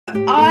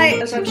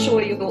As I'm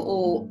sure you'll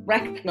all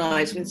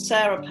recognise, with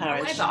Sarah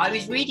Parish. However, I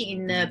was reading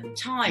in the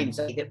Times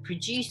that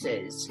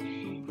producers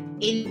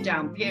in the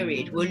down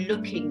period were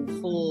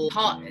looking for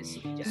partners.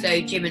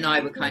 So Jim and I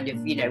were kind of,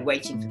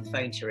 waiting for the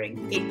phone to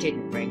ring. It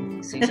didn't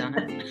ring,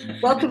 Susanna.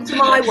 Welcome to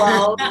my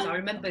world. I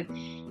remember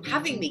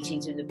having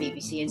meetings with the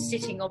BBC and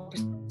sitting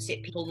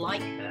opposite people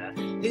like her,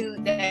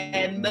 who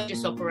their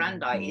modus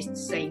operandi is to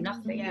say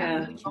nothing.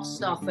 Yeah. We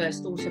lost our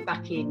first daughter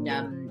back in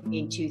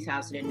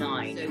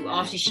 2009. So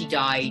after she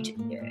died,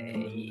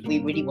 we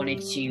really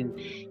wanted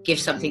to give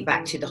something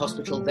back to the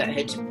hospital that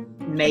had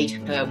made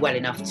her well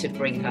enough to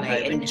bring her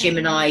home. And Jim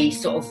and I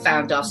sort of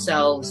found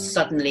ourselves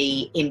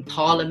suddenly in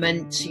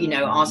Parliament,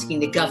 asking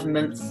the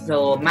government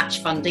for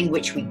match funding,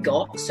 which we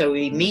got. So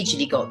we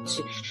immediately got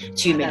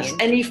 2 million. Yes.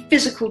 Any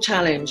physical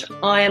challenge,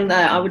 I am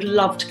there. I would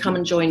love to come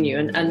and join you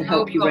and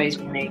help you raise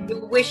money. I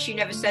wish you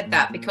never said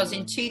that, because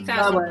in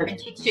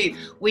 2022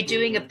 we're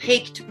doing a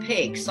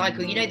pig-to-pig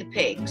cycle. You know the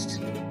pigs?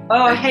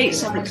 Oh, I hate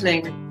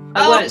cycling.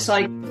 I won't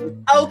cycle.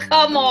 Oh,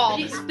 come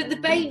on. But the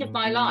bane of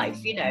my life,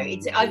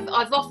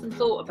 I've often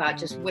thought about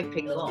just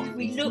whipping along.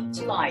 We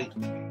looked like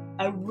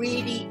a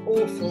really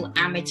awful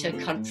amateur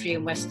country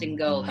and western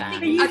girl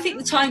band. I think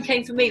the time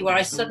came for me where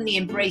I suddenly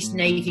embraced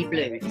navy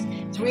blue.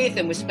 3 of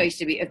them were supposed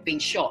to have been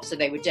shot, so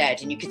they were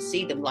dead, and you could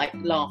see them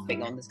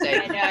laughing on the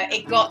stage. And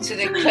it got to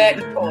the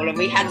curtain call, and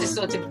we had to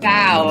sort of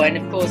bow, and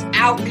of course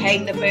out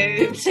came the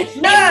boobs.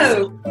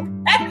 No!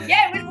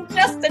 Yeah, it was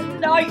just a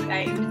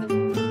nightmare.